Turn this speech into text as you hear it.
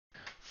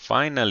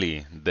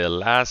Finally, the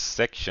last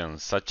section,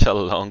 such a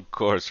long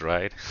course,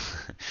 right?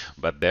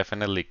 But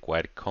definitely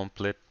quite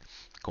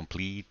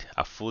complete,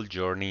 a full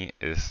journey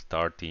is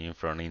starting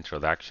from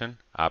introduction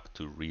up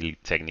to really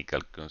technical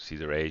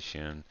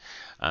consideration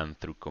and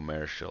through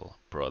commercial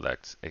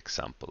products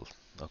examples.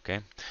 Okay,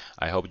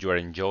 I hope you are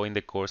enjoying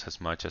the course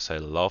as much as I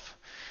love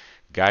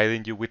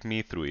guiding you with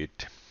me through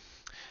it.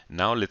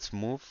 Now let's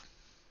move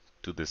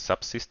to the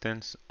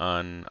subsystems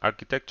and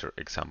architecture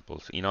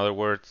examples. In other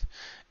words,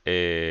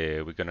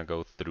 we're gonna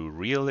go through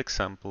real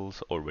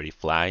examples already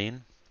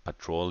flying,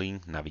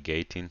 patrolling,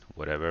 navigating,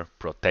 whatever,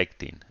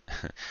 protecting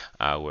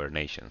our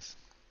nations.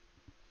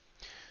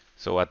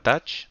 So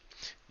attached,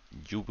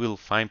 you will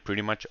find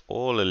pretty much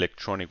all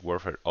electronic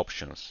warfare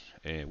options,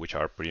 which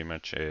are pretty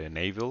much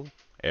naval,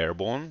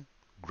 airborne,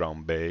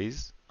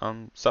 ground-based,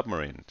 and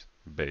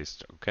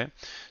submarine-based. Okay,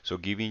 so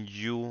giving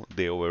you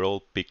the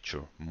overall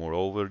picture.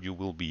 Moreover, you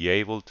will be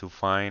able to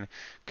find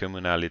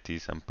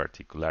commonalities and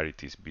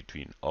particularities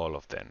between all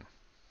of them.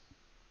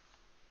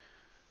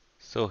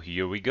 So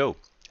here we go.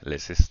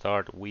 Let's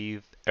start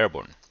with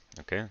airborne.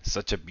 Okay,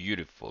 such a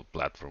beautiful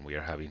platform we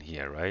are having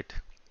here, right?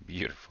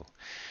 Beautiful.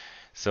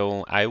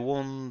 So I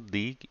won't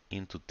dig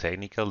into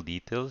technical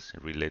details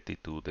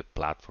related to the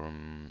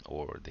platform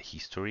or the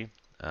history.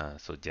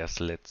 So just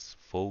let's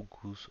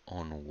focus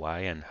on why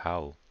and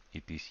how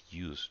it is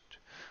used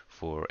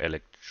for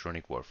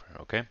electronic warfare.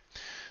 Okay.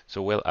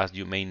 So well, as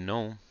you may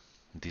know,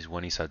 this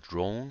one is a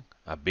drone,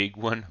 a big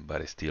one,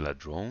 but still a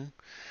drone,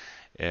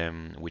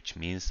 which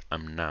means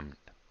unmanned.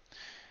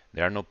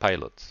 There are no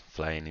pilots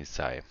flying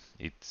inside.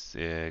 It's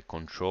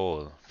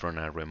controlled from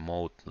a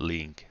remote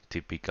link,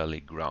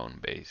 typically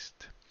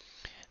ground-based.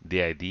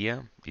 The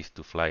idea is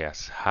to fly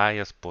as high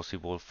as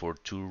possible for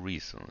two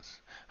reasons: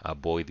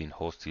 avoiding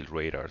hostile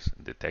radars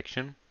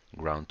detection,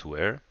 ground to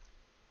air,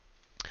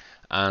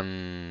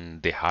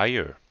 and the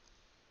higher,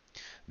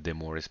 the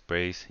more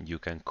space you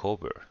can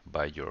cover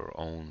by your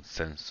own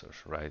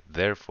sensors, right?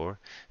 Therefore,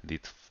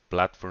 these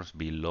platforms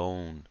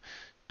belong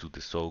to the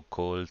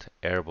so-called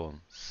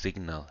Airborne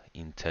Signal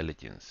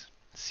Intelligence,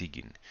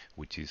 SIGINT,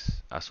 which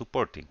is a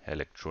supporting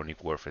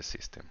electronic warfare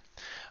system.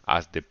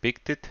 As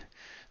depicted,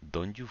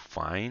 don't you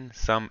find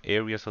some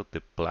areas of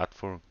the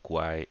platform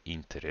quite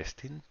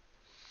interesting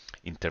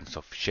in terms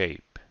of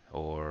shape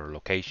or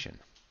location?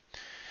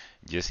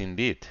 Yes,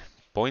 indeed.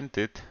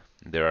 Pointed,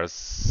 there are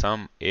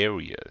some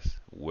areas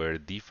where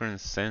different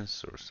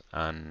sensors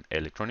and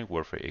electronic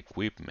warfare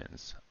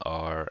equipments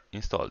are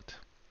installed.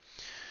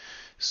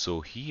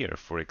 So here,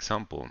 for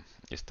example,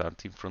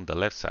 starting from the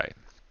left side,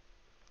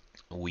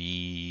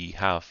 we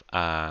have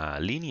a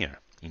linear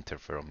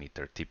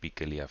interferometer,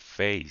 typically a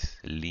phase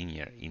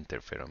linear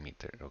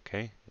interferometer.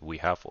 Okay, we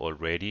have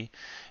already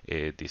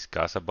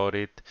discussed about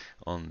it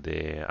on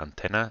the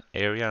antenna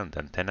area and the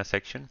antenna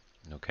section.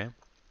 Okay,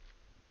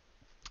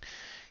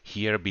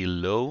 here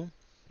below,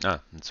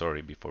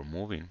 sorry, before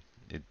moving,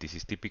 this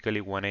is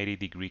typically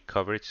 180-degree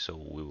coverage, so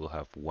we will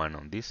have one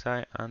on this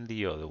side and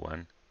the other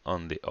one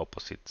on the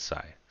opposite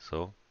side,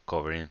 so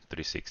covering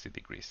 360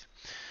 degrees.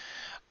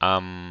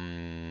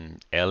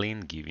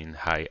 Alien giving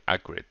high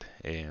accurate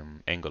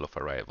angle of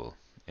arrival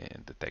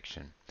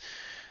detection.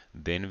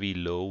 Then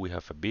below we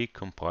have a big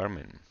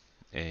compartment.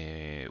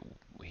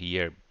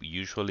 Here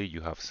usually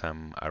you have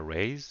some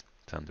arrays,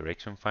 some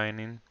direction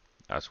finding,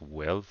 as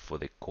well for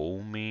the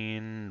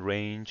combing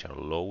range or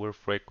lower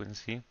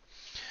frequency.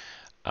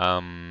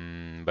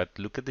 But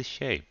look at the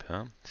shape,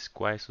 huh? It's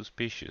quite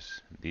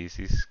suspicious. This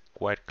is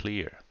quite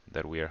clear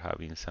that we are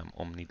having some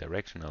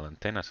omnidirectional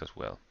antennas as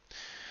well.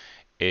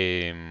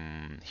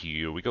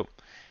 Here we go.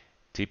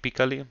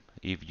 Typically,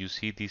 if you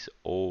see this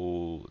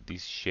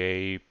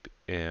shape,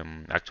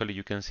 actually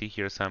you can see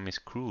here some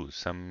screws,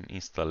 some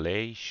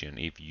installation.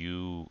 If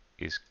you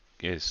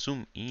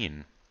zoom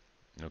in,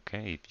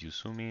 okay, if you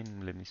zoom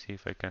in, let me see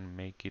if I can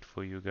make it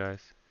for you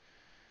guys.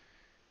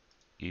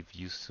 If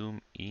you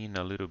zoom in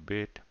a little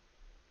bit,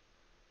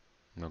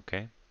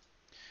 okay,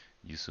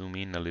 you zoom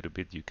in a little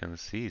bit, you can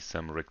see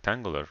some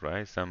rectangulars,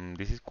 right?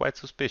 This is quite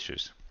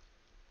suspicious.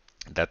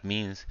 That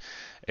means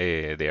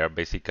they are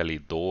basically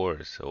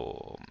doors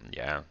or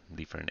yeah,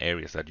 different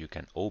areas that you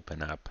can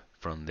open up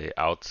from the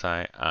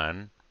outside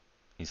and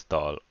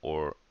install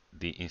or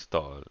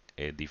deinstall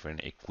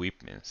different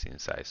equipments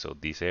inside. So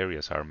these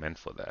areas are meant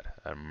for that,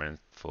 are meant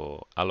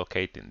for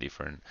allocating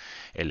different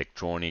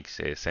electronics,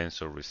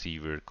 sensor,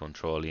 receiver,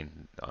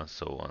 controlling, and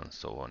so on and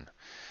so on.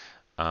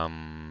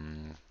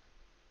 Um,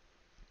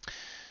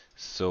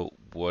 so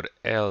what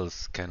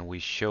else can we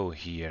show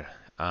here?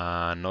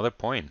 Another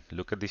point,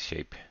 look at this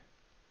shape.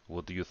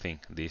 What do you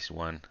think? This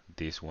one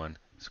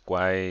is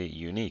quite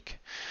unique.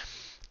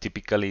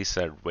 Typically, it's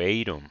a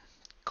radome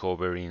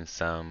covering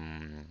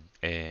some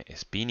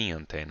spinning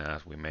antenna,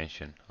 as we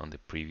mentioned on the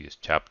previous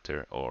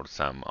chapter, or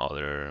some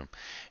other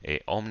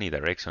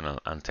omnidirectional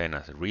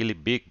antennas, really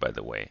big, by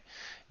the way.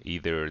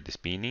 Either the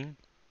spinning,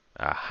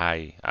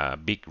 a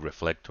big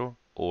reflector,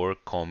 or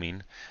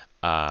coming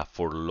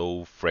for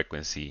low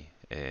frequency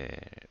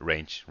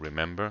range.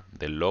 Remember,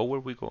 the lower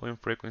we go in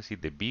frequency,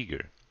 the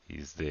bigger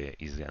is the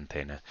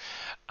antenna,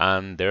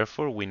 and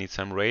therefore we need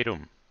some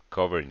radome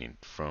covering it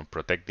from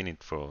protecting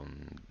it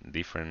from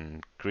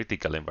different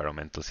critical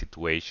environmental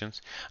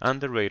situations,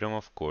 and the radome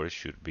of course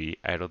should be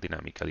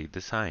aerodynamically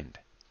designed.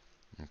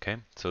 Okay,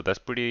 so that's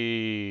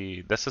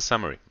a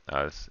summary.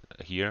 As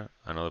here,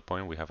 another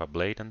point, we have a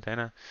blade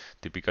antenna,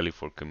 typically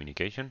for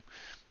communication,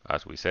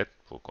 as we said,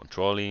 for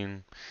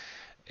controlling.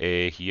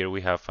 Here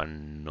we have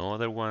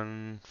another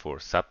one for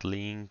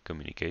sat-link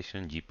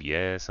communication,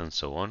 GPS, and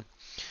so on.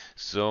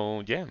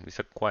 So yeah, it's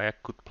a quite a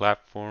good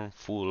platform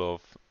full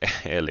of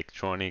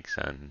electronics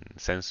and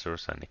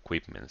sensors and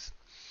equipments.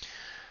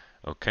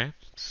 Okay,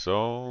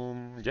 so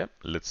yeah,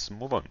 let's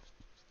move on.